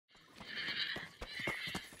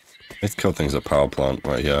Let's kill things at power plant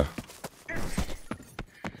right here.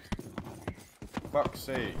 Fuck's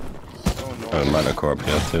sake. So annoying. Oh, mana core up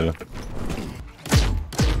here too.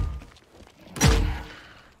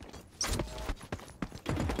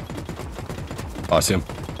 Oh, I see him.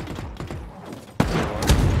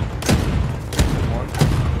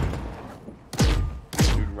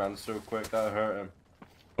 Dude ran so quick that hurt him.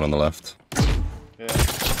 One on the left. Yeah.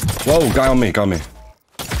 Whoa, guy on me, guy on me.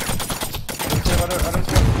 I don't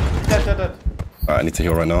see him. Dead. Alright, I need to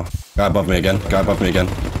heal right now. Guy above me again. Guy above me again.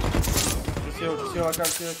 Just heal, I can't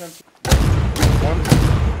see. One.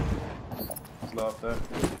 He's low up there.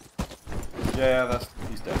 Yeah,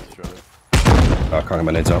 he's dead, surely. Oh, I can't get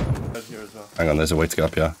my nades out. Dead here as well. Hang on, there's a way to get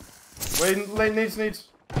up here. Wait, late needs.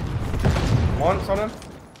 Once on him.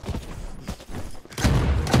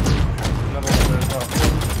 Another one there as well.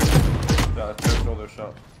 Yeah, I took all their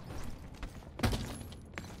shots.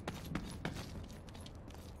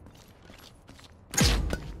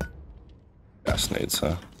 Gas nades,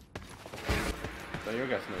 huh? No, you're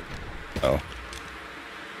gas nade. Oh.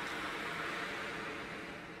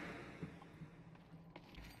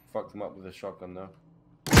 Fucked him up with a shotgun though.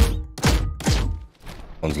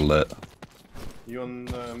 One's lit. You on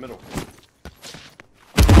the middle.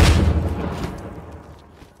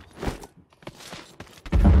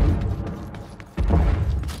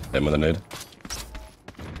 Hit him with a nade.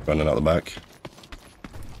 Running out the back.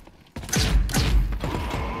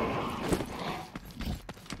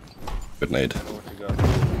 Good nade.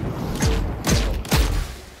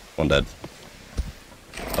 One dead.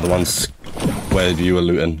 Other one's where you were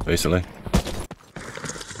looting, basically.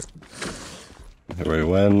 Here we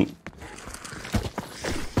went.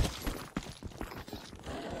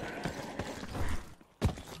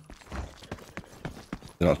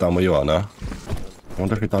 You're not down where you are now? I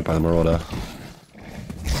wonder if he died by the marauder.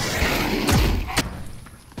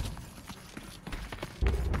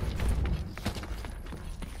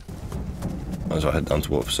 Might as well head down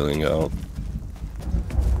to water facility and get out.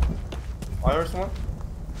 I heard someone.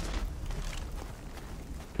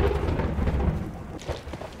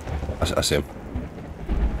 I see him.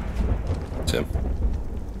 See him.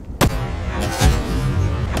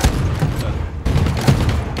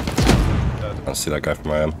 Dead. Can't see that guy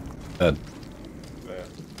from where I am. Dead. Yeah.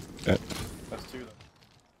 Yeah. That's two though.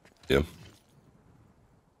 See him.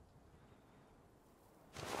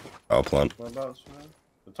 Power plant. Whereabouts, man?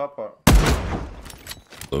 The top part.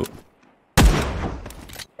 Blue.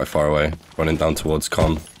 Quite far away. Running down towards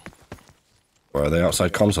com. Or are they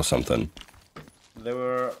outside comms or something? They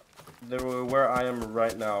were where I am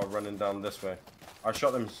right now, running down this way. I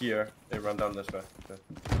shot them here. They ran down this way. Okay.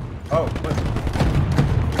 Oh, wait.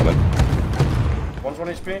 Coming. One's 1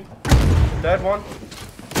 HP. Dead one.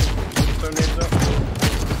 Don't need to.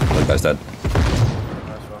 That guy's dead.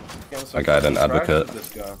 Nice one. Getting some That guy had an scratch advocate. with this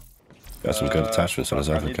guy. Got some good attachments on his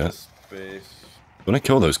I need advocate. this space. We're gonna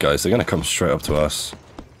kill those guys. They're gonna come straight up to us.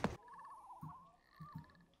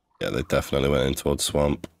 Yeah, they definitely went in towards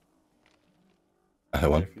swamp. I hit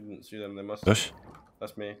one. If you didn't see them, they must. Push.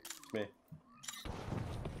 That's me. It's me.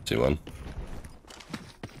 See one.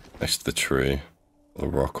 Next to the tree. Or the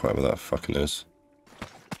rock, whatever that fucking is.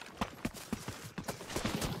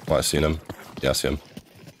 Might have seen him. Yeah, I see him.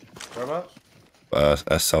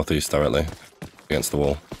 Whereabouts? Southeast directly. Against the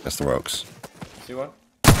wall. Against the rocks. See one?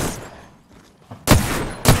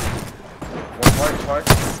 One white.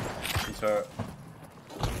 He's hurt.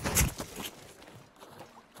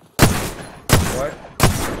 White.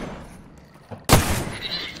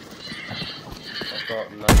 I've got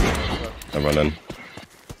 9. They're running.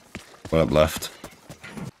 One up left.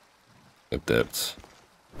 They've dipped.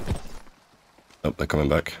 Nope, they're coming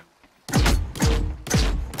back.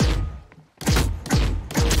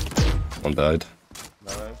 One died.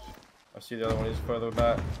 Nice. I see the other one is further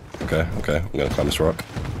back. Okay, I'm gonna climb this rock.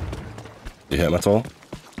 You hit him at all?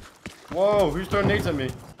 Whoa, who's throwing nades at me?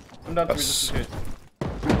 Come down to me just in case.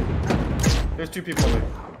 There's 2 people on me.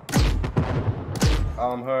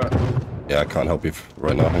 I'm hurt. Yeah, I can't help you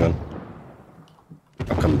right now, hang on.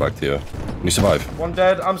 I'm coming back to you. Can you survive? One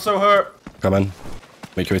dead, I'm so hurt. Come in.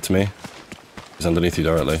 Make your way to me. He's underneath you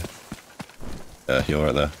directly. Yeah, heal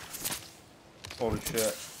right there. Holy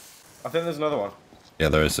shit. I think there's another one. Yeah,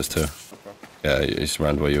 there is, there's 2. Okay. Yeah, he's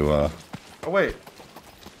around where you are. Oh wait.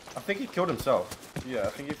 I think he killed himself. Yeah, I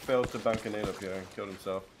think he failed to bank a nade up here and killed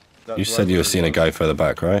himself. That's You right said you where were he seeing a was. guy further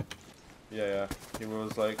back, right? Yeah. He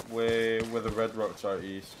was like way where the red rocks are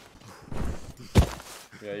east.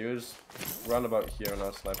 Yeah, he was round about here and I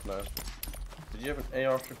was sniping now. Did you have an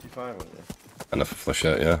AR-55 on you? And a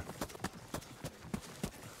flechette, yeah.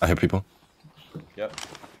 I hear people. Yep.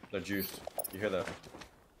 They're juiced. You hear that?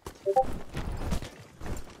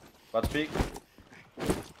 About to peek.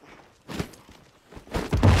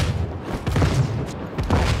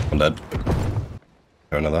 I'm dead.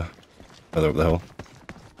 Go another. Further up the hill.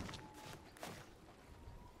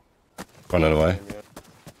 Running away.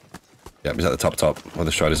 Yeah, he's at the top where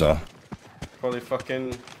the striders are. Probably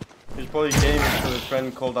fucking. He's probably gaming because his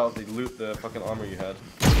friend called out to loot the fucking armor you had.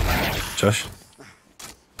 Shush.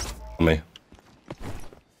 On me.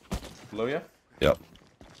 Below you? Yep.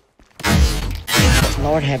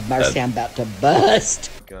 Lord have mercy, I'm about to bust.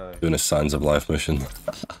 Guy. Doing a Signs of Life mission.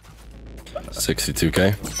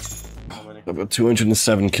 62k. How many? I've got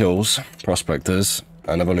 207 kills, Prospectors,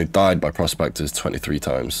 and I've only died by Prospectors 23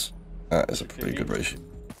 times. That is a pretty good ratio.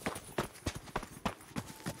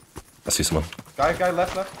 I see someone. Guy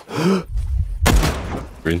left.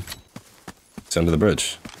 Green. He's under the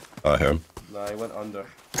bridge. Oh, I hear him. Nah, he went under.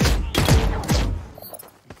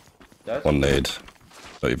 Dead? One nade.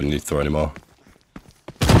 Don't even need to throw anymore.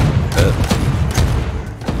 Dead.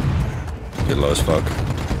 Get low as fuck.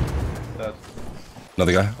 Dead.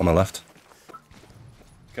 Another guy on my left.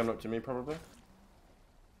 Coming up to me probably.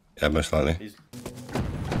 Yeah, most likely. He's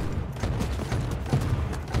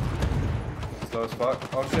slow as fuck.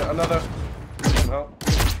 Oh shit, another. Some help.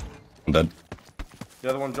 I'm dead. The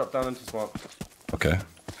other one dropped down into swamp. Okay.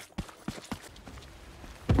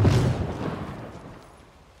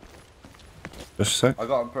 Just a sec. I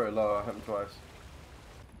got him pretty low, I hit him twice.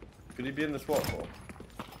 Could he be in this waterfall?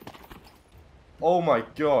 Oh my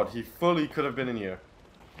god, he fully could have been in here.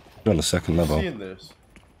 You're on the second level. Seeing this?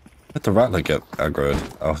 Let the rattler get aggroed.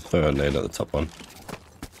 I'll throw a nade at the top one.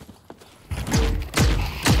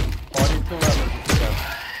 Oh, I need to kill that one.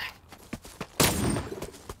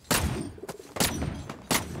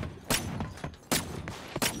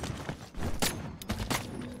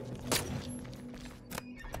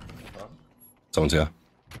 Someone's here.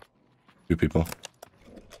 Two people.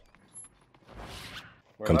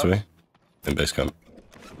 Where Come to left? me. In base camp.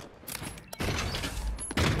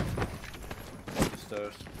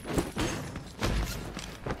 Stairs.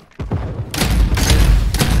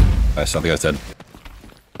 Nice, the guy's dead.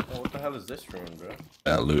 Oh, what the hell is this room, bro?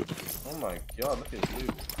 Yeah, loot. Oh my god, look at his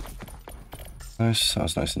loot. Nice, that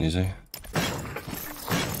was nice and easy.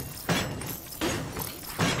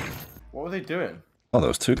 What were they doing? Oh, there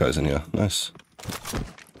was two guys in here. Nice.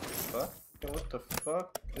 Fuck? What the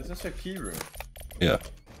fuck? Is this a key room? Yeah.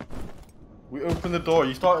 We opened the door,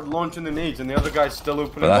 you started launching the nades, and the other guy's still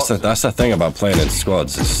opening But boxes. that's the thing about playing in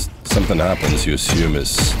squads, is something happens, you assume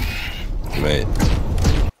it's mate.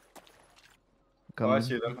 Oh, I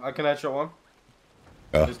see them. I can headshot one.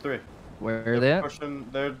 Yeah. There's three. Where are they at? Pushing,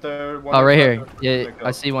 they're one Oh, right inside here. there. Yeah,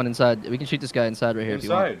 I see one inside. We can shoot this guy inside right here if you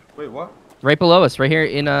want. Inside? Wait, what? Right below us, right here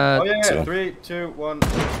in Oh yeah, So- 3, 2, 1.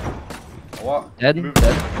 What? Dead? Move.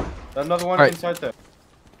 Dead? Another one Alright. inside there.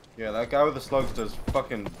 Yeah, that guy with the slugs does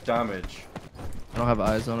fucking damage. I don't have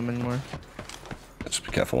eyes on him anymore. Just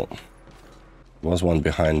be careful. There was one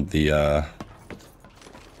behind the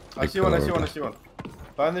I see one, I see one, I see one.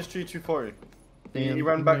 Behind this tree, 240. He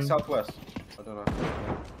ran back southwest. I don't know.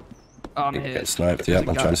 Oh, I'm Get hit. sniped, yep,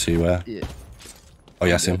 I'm trying to see where. Yeah. Oh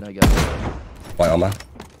yeah, I see him. I got it. White armor.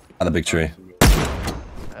 At the big tree.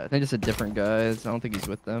 I think it's a different guy. I don't think he's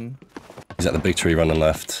with them. He's at the big tree running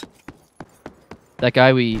left. That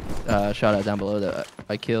guy we shot at down below that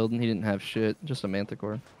I killed, and he didn't have shit. Just a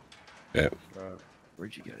manticore. Yeah. Right.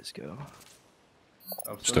 Where'd you guys go?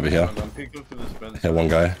 I'm Just still over here. I'm peeking through this fence. Hit one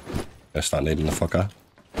guy. Gonna start needing the fucker.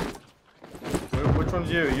 Which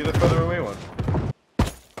one's you? Are you the further away one?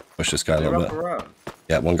 Push this guy a They little wrap bit. around.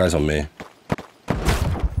 Yeah, one guy's on me.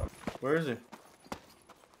 Where is he?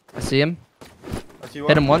 I see him. I see one.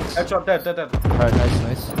 Hit him once. Headshot, dead. Alright,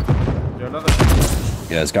 nice. Is there another?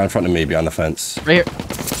 Yeah, there's a guy in front of me behind the fence. Right here.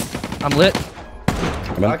 I'm lit.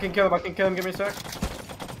 Come I in. can kill him, give me a sec.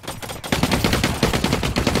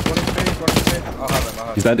 One in space, one in space. I'll have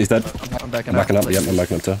him. He's dead, he's dead. I'm backing I'm backing up, Lit. yep, I'm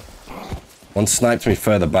backing up too. One sniped me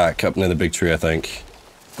further back, up near the big tree, I think.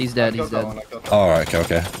 He's dead, I he's killed that dead. one, I killed that Oh, alright,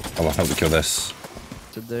 okay. I'm gonna help you kill this.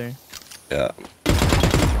 Stood there. Yeah. one.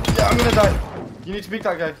 Yeah, I'm gonna die. You need to beat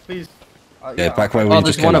that guy, please. Yeah, back where we Oh, just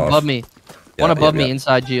there's came one off. above me. Yeah, One above yeah, me yeah.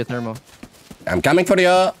 inside geothermal. I'm coming for you!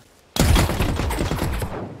 I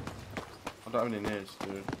don't have any nades,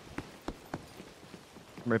 dude.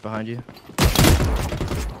 Right behind you.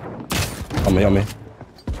 On me.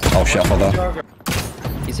 Oh shit, I fell down.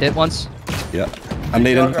 He's hit once. Yeah. I'm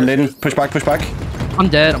needing. Push back. I'm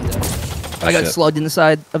dead. I got shit. slugged in the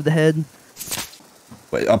side of the head.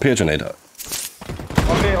 Wait, up here, Grenade. On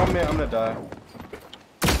me, I'm gonna die.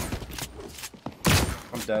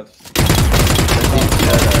 I'm dead.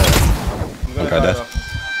 I'm gonna Okay, die dead. though.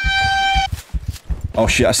 Oh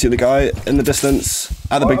shit, I see the guy in the distance.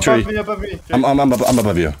 At the big tree. Above me. I'm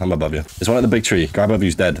above you. I'm above you. There's one at the big tree. Guy above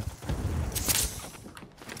you's dead.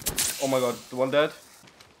 Oh my god, the one dead.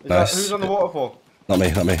 Nice. Who's on the waterfall? Not me.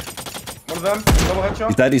 One of them. Double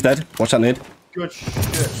headshot. He's dead. Watch that nade. Good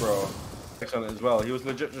shit, bro. On it as well. He was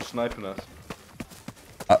legit just sniping us.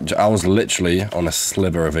 I was literally on a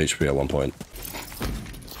sliver of HP at one point.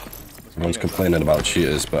 Everyone's complaining about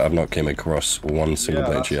cheaters, but I've not came across one single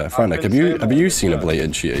blatant cheater. Frantik, have you seen a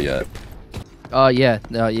blatant cheater yet? Yeah.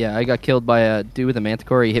 I got killed by a dude with a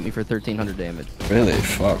manticore. He hit me for 1300 damage. Really?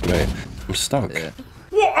 Fuck me. I'm stuck. Yeah.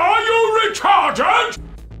 What are you retarded?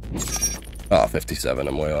 Ah, 57.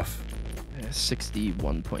 I'm way off.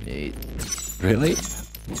 61.8. Really?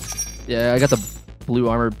 Yeah, I got the blue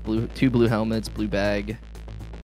armor, two blue helmets, blue bag.